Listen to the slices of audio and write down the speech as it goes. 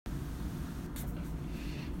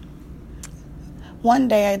One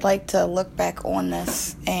day I'd like to look back on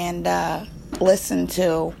this and listen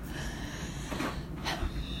to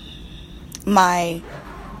my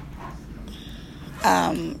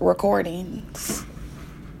recordings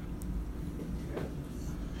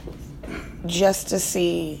just to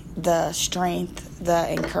see the strength,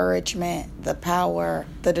 the encouragement, the power,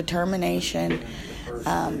 the determination,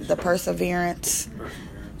 the perseverance.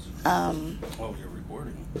 You're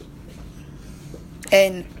recording.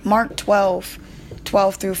 In Mark 12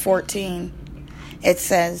 through 14, it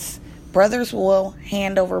says, brothers will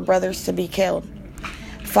hand over brothers to be killed.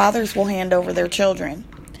 Fathers will hand over their children.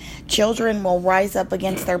 Children will rise up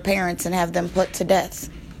against their parents and have them put to death.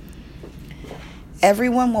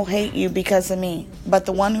 Everyone will hate you because of me, but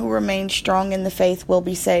the one who remains strong in the faith will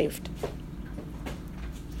be saved.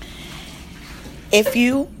 If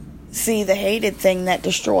you see the hated thing that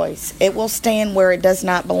destroys, it will stand where it does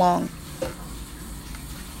not belong.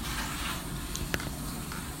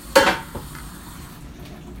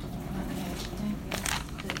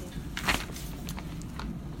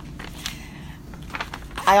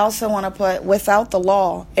 I also want to put, without the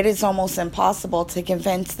law, it is almost impossible to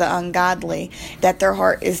convince the ungodly that their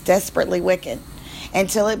heart is desperately wicked.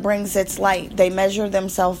 Until it brings its light, they measure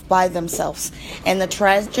themselves by themselves. And the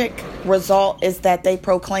tragic result is that they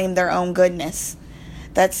proclaim their own goodness.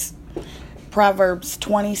 That's Proverbs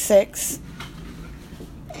 26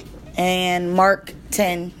 and Mark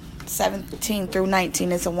 10, 17 through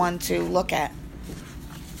 19 is the one to look at.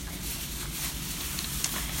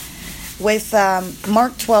 With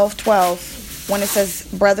Mark 12:12, when it says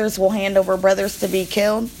brothers will hand over brothers to be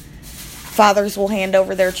killed, fathers will hand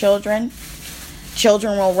over their children,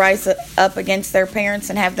 children will rise up against their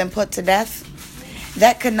parents and have them put to death.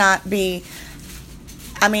 That could not be,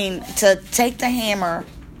 to take the hammer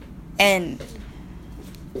and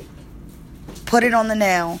put it on the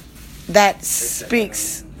nail, that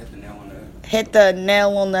speaks, hit the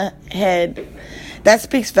nail on the head. That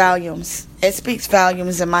speaks volumes. It speaks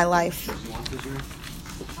volumes in my life.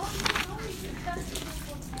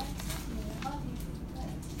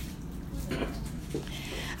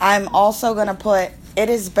 I'm also going to put, it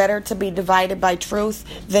is better to be divided by truth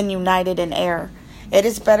than united in error. It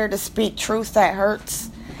is better to speak truth that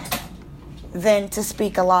hurts than to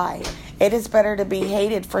speak a lie. It is better to be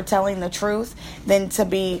hated for telling the truth than to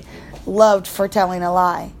be loved for telling a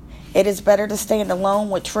lie. It is better to stand alone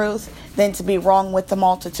with truth than to be wrong with the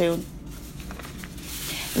multitude.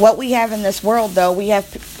 What we have in this world, though, we have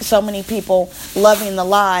so many people loving the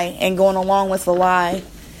lie and going along with the lie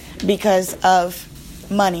because of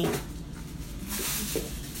money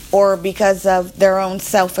or because of their own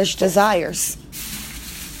selfish desires.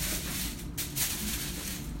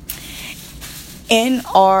 In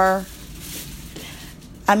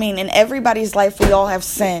everybody's life, we all have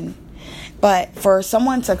sin. But for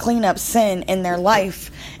someone to clean up sin in their life,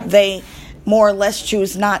 they more or less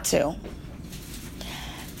choose not to.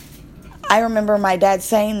 I remember my dad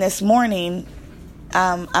saying this morning,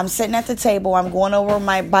 I'm sitting at the table, I'm going over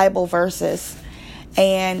my Bible verses,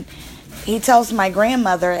 and he tells my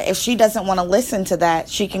grandmother if she doesn't want to listen to that,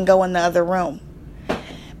 she can go in the other room.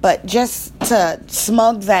 But just to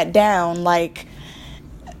smug that down, like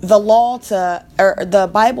the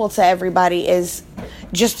Bible to everybody is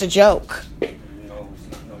just a joke.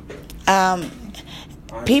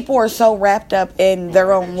 People are so wrapped up in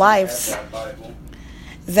their own lives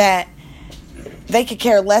that they could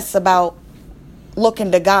care less about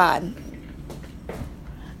looking to God.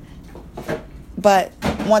 But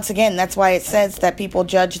once again, that's why it says that people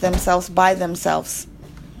judge themselves by themselves.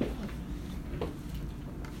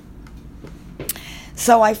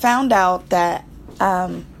 So I found out that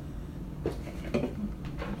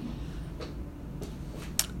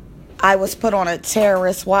I was put on a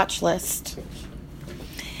terrorist watch list.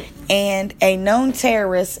 And a known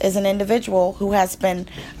terrorist is an individual who has been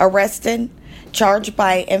arrested, charged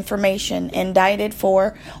by information, indicted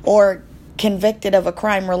for, or convicted of a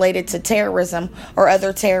crime related to terrorism or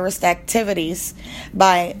other terrorist activities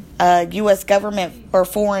by U.S. government or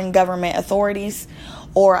foreign government authorities,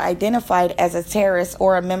 or identified as a terrorist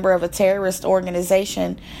or a member of a terrorist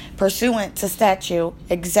organization pursuant to statute,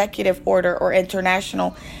 executive order, or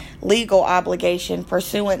international legal obligation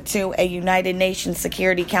pursuant to a United Nations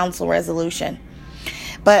Security Council resolution.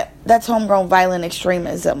 But that's homegrown violent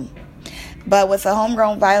extremism. But with a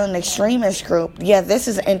homegrown violent extremist group, this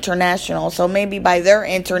is international. So maybe by their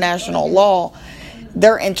international law,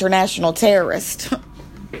 they're international terrorists.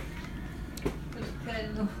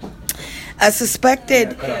 A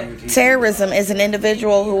suspected terrorism is an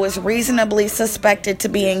individual who is reasonably suspected to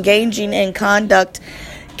be engaging in conduct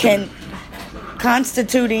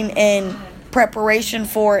constituting in preparation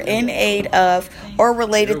for, in aid of, or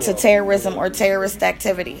related to terrorism or terrorist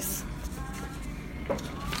activities.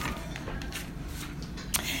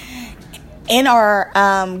 In our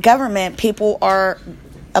government,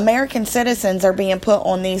 American citizens are being put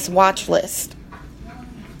on these watch lists.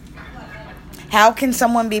 How can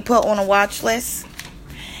someone be put on a watch list?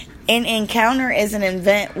 An encounter is an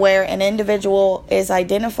event where an individual is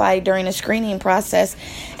identified during a screening process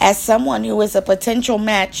as someone who is a potential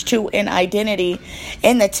match to an identity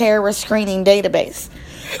in the terrorist screening database.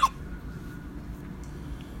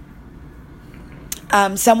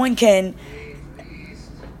 Someone can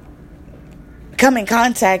come in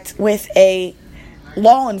contact with a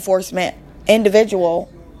law enforcement individual,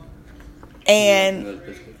 and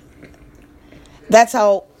that's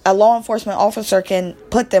how a law enforcement officer can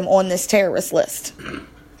put them on this terrorist list.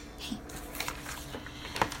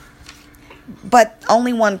 But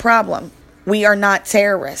only one problem. We are not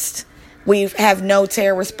terrorists. We have no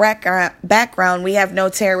terrorist background. We have no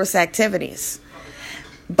terrorist activities.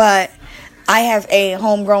 But I have a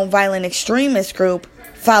homegrown violent extremist group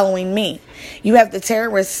following me. You have the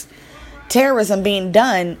terrorism being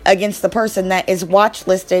done against the person that is watch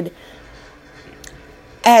listed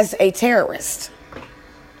as a terrorist.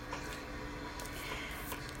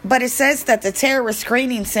 But it says that the Terrorist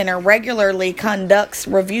Screening Center regularly conducts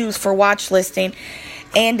reviews for watch listing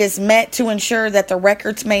and is met to ensure that the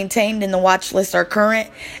records maintained in the watch list are current,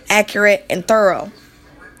 accurate, and thorough.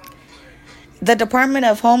 The Department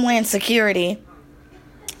of Homeland Security,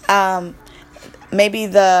 maybe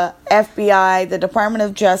the FBI, the Department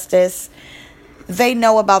of Justice, they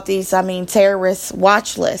know about these, terrorist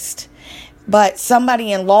watch lists. But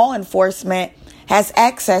somebody in law enforcement has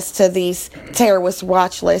access to these terrorist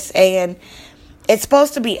watch lists, and it's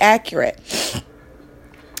supposed to be accurate.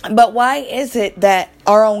 But why is it that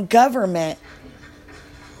our own government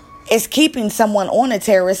is keeping someone on a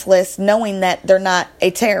terrorist list knowing that they're not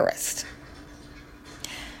a terrorist?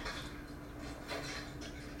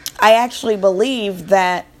 I actually believe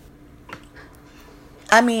that,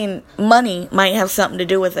 money might have something to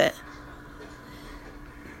do with it.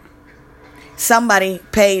 Somebody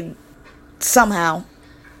paid somehow.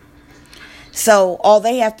 So all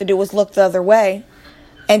they have to do is look the other way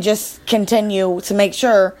and just continue to make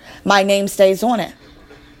sure my name stays on it.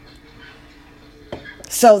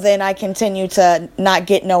 So then I continue to not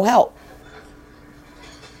get no help.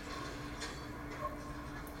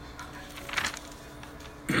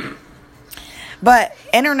 But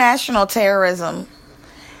international terrorism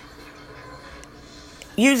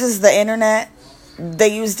uses the internet.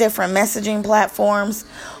 They use different messaging platforms,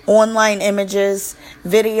 online images,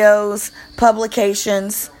 videos,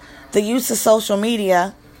 publications, the use of social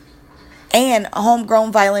media, and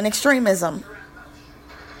homegrown violent extremism.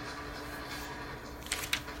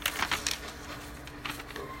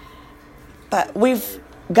 But we've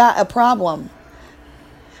got a problem.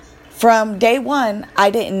 From day one,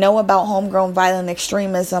 I didn't know about homegrown violent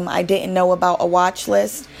extremism. I didn't know about a watch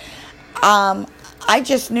list. I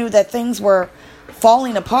just knew that things were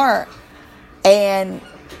falling apart, and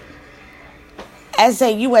as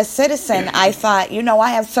a U.S. citizen, I thought, I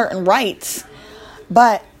have certain rights,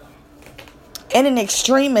 but in an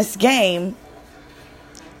extremist game,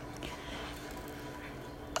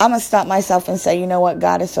 I'm going to stop myself and say, you know what,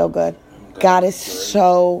 God is so good. God is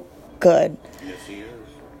so good. Yes, He is.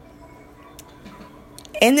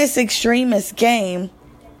 In this extremist game,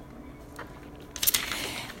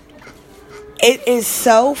 it is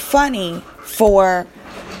so funny for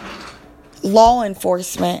law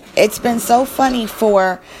enforcement. It's been so funny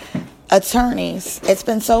for attorneys. It's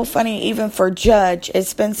been so funny even for judge.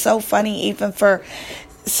 It's been so funny even for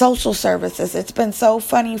social services. It's been so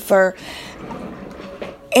funny for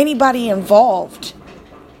anybody involved.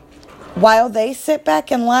 While they sit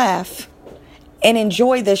back and laugh and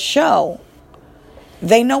enjoy the show,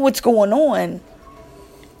 they know what's going on,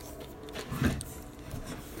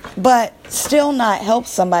 but still not help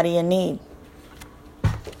somebody in need.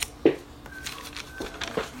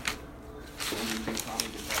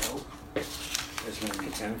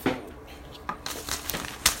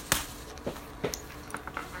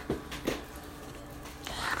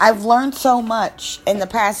 I've learned so much in the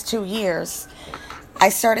past 2 years. I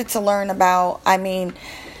started to learn about,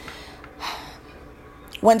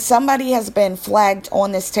 when somebody has been flagged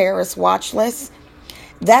on this terrorist watch list,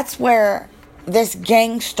 that's where this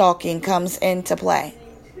gang stalking comes into play.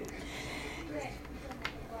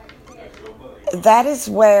 That is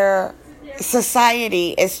where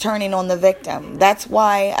society is turning on the victim. That's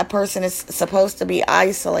why a person is supposed to be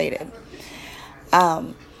isolated.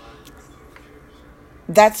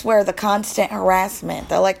 That's where the constant harassment,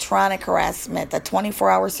 the electronic harassment, the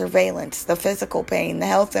 24-hour surveillance, the physical pain, the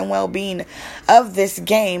health and well-being of this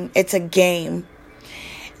game. It's a game.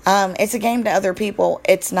 It's a game to other people.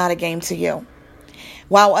 It's not a game to you.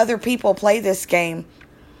 While other people play this game,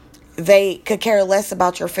 they could care less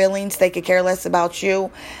about your feelings. They could care less about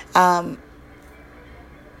you.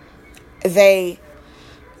 They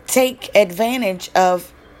take advantage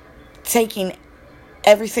of taking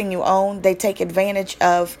everything you own. They take advantage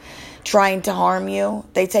of trying to harm you.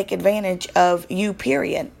 They take advantage of you,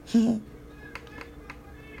 period.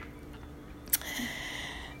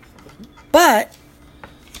 But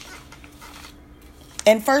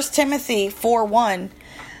in 1 Timothy 4:1,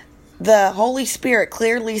 the Holy Spirit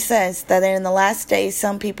clearly says that in the last days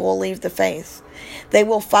some people will leave the faith. They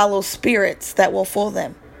will follow spirits that will fool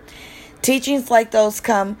them. Teachings like those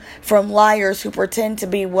come from liars who pretend to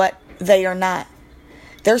be what they are not.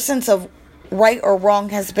 Their sense of right or wrong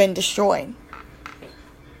has been destroyed.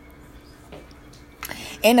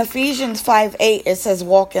 In Ephesians 5:8, it says,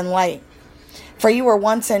 walk in light. For you were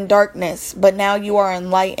once in darkness, but now you are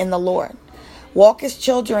in light in the Lord. Walk as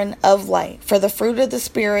children of light, for the fruit of the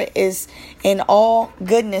Spirit is in all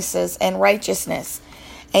goodnesses and righteousness,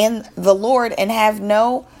 and the Lord, and have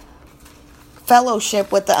no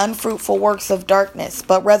fellowship with the unfruitful works of darkness,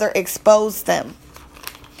 but rather expose them.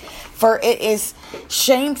 For it is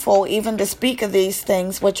shameful even to speak of these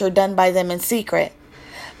things which are done by them in secret.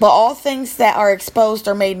 But all things that are exposed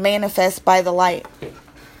are made manifest by the light.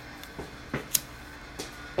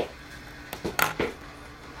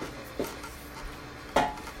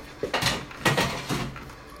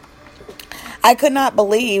 I could not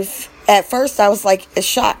believe. At first, I was like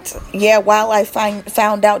shocked. Yeah, while I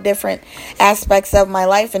found out different aspects of my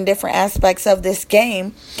life and different aspects of this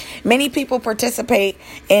game, many people participate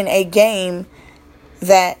in a game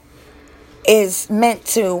that is meant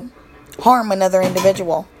to harm another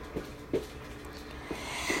individual.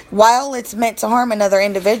 While it's meant to harm another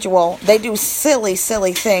individual, they do silly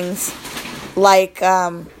things like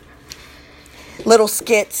little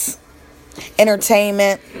skits,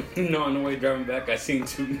 entertainment. No, on the way driving back, I seen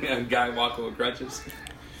a guy walking with crutches.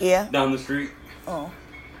 Yeah. Down the street. Oh,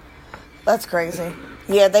 that's crazy.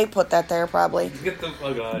 Yeah, they put that there probably. Get the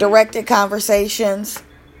fuck out. Directed conversations.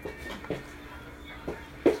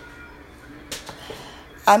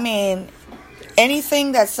 I mean,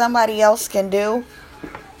 anything that somebody else can do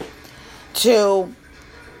to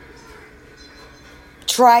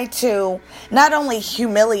try to not only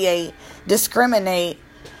humiliate, discriminate,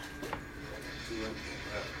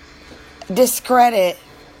 discredit.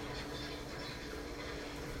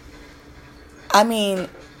 I mean,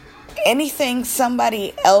 anything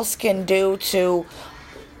somebody else can do to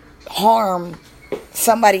harm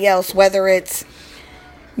somebody else, whether it's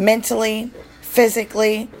mentally,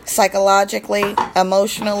 physically, psychologically,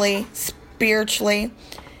 emotionally, spiritually,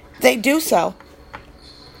 they do so.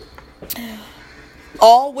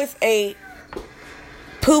 All with a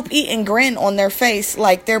poop-eating grin on their face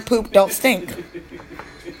like their poop don't stink.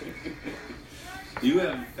 You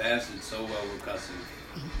have fasted so well with cussing.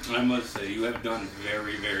 I must say, you have done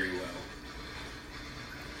very, very well.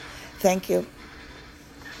 Thank you.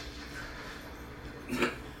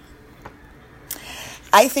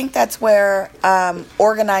 I think that's where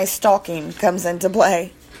organized stalking comes into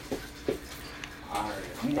play. Alright,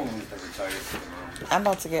 I'm going to retire for tomorrow. I'm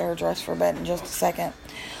about to get her dressed for bed in just a second.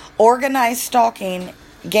 Organized stalking,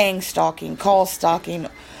 gang stalking, call stalking,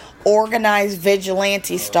 organized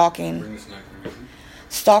vigilante stalking,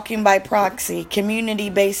 stalking by proxy,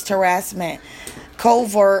 community-based harassment,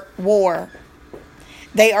 covert war.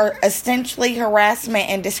 They are essentially harassment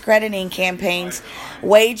and discrediting campaigns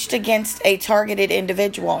waged against a targeted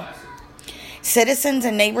individual. Citizens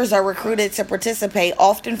and neighbors are recruited to participate,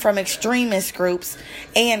 often from extremist groups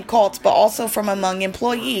and cults, but also from among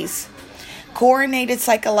employees. Coordinated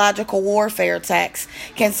psychological warfare attacks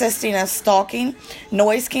consisting of stalking,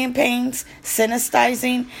 noise campaigns,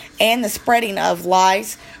 synesthizing, and the spreading of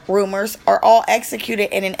lies, rumors, are all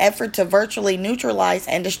executed in an effort to virtually neutralize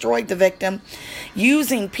and destroy the victim,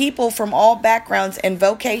 using people from all backgrounds and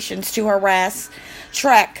vocations to harass,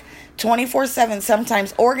 track 24/7,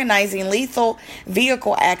 sometimes organizing lethal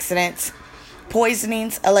vehicle accidents,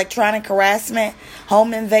 poisonings, electronic harassment,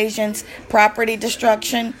 home invasions, property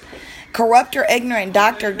destruction, corrupt or ignorant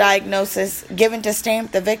doctor diagnosis given to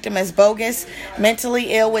stamp the victim as bogus,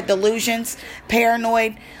 mentally ill with delusions,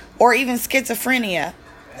 paranoid, or even schizophrenia,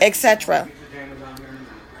 etc.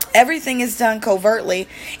 Everything is done covertly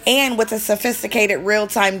and with a sophisticated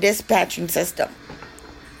real-time dispatching system.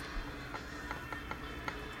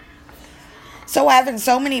 So having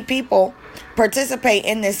so many people participate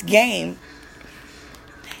in this game,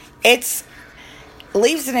 it's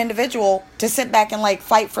leaves an individual to sit back and like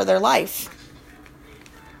fight for their life.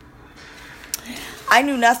 I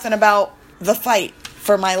knew nothing about the fight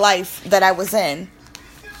for my life that I was in.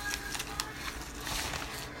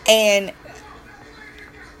 And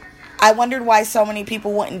I wondered why so many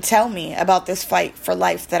people wouldn't tell me about this fight for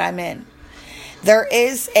life that I'm in. There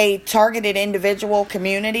is a targeted individual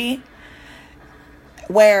community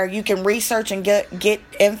where you can research and get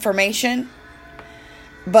information.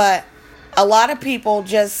 But a lot of people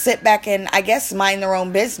just sit back and, I guess, mind their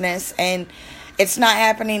own business. And it's not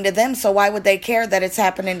happening to them, so why would they care that it's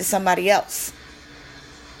happening to somebody else?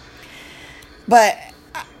 But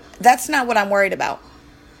that's not what I'm worried about.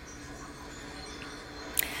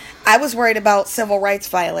 I was worried about civil rights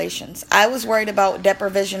violations. I was worried about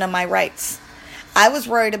deprivation of my rights. I was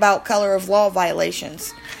worried about color of law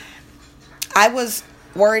violations. I was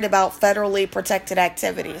worried about federally protected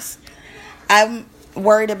activities. I'm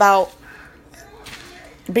worried about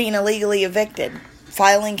being illegally evicted,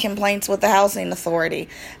 filing complaints with the housing authority,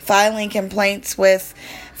 filing complaints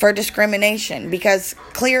for discrimination, because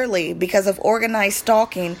clearly, because of organized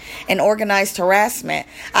stalking and organized harassment,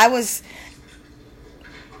 I was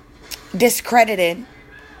discredited,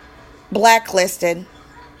 blacklisted.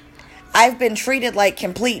 I've been treated like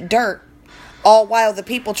complete dirt, all while the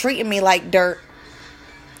people treating me like dirt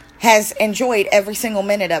has enjoyed every single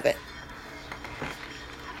minute of it.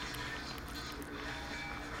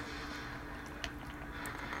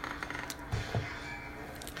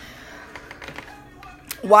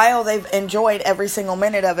 While they've enjoyed every single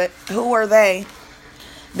minute of it, who are they?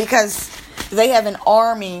 Because they have an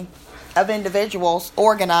army of individuals,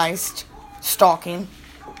 organized stalking,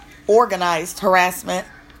 organized harassment.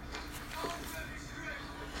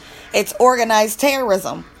 It's organized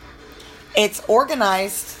terrorism. It's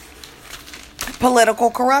organized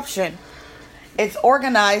political corruption. It's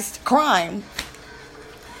organized crime.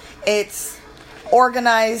 It's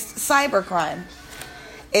organized cybercrime.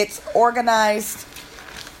 It's organized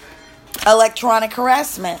electronic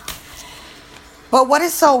harassment. But what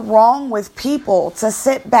is so wrong with people to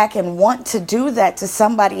sit back and want to do that to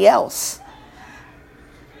somebody else?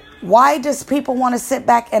 Why does people want to sit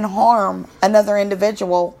back and harm another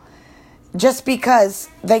individual just because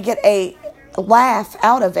they get a laugh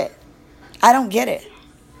out of it? I don't get it.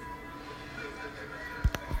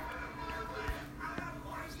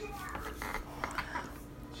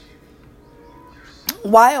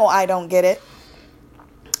 While I don't get it,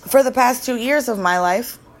 for the past 2 years of my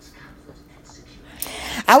life,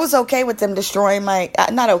 I was okay with them destroying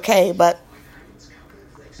not okay, but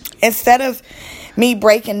instead of me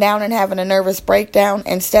breaking down and having a nervous breakdown,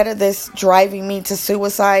 instead of this driving me to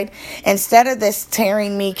suicide, instead of this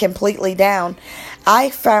tearing me completely down, I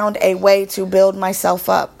found a way to build myself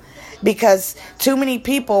up, because too many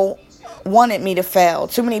people wanted me to fail.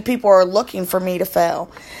 Too many people are looking for me to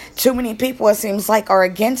fail. Too many people, it seems like, are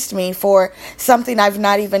against me for something I've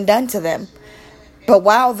not even done to them. But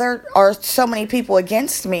while there are so many people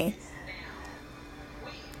against me,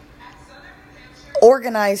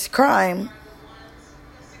 organized crime,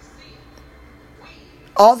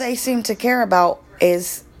 all they seem to care about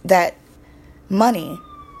is that money.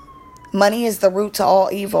 Money is the root to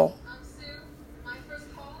all evil.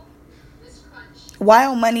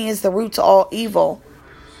 While money is the root to all evil,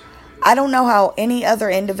 I don't know how any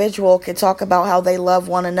other individual could talk about how they love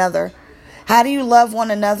one another. How do you love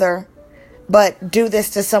one another but do this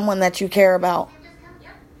to someone that you care about?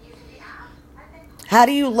 How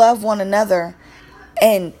do you love one another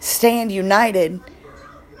and stand united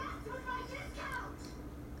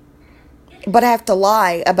but have to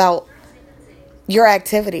lie about your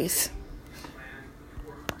activities?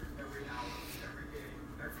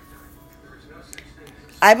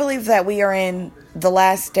 I believe that we are in the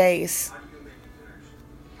last days.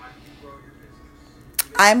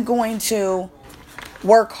 I'm going to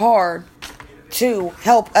work hard to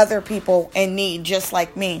help other people in need just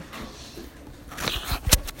like me.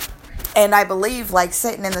 And I believe like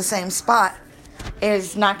sitting in the same spot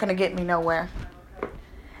is not going to get me nowhere.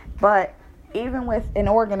 But even with an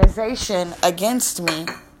organization against me,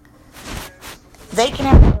 they can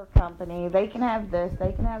have their company, they can have this,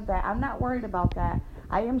 they can have that. I'm not worried about that.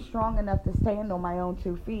 I am strong enough to stand on my own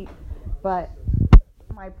 2 feet. But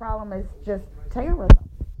my problem is just terrorism.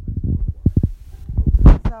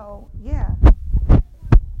 So, yeah.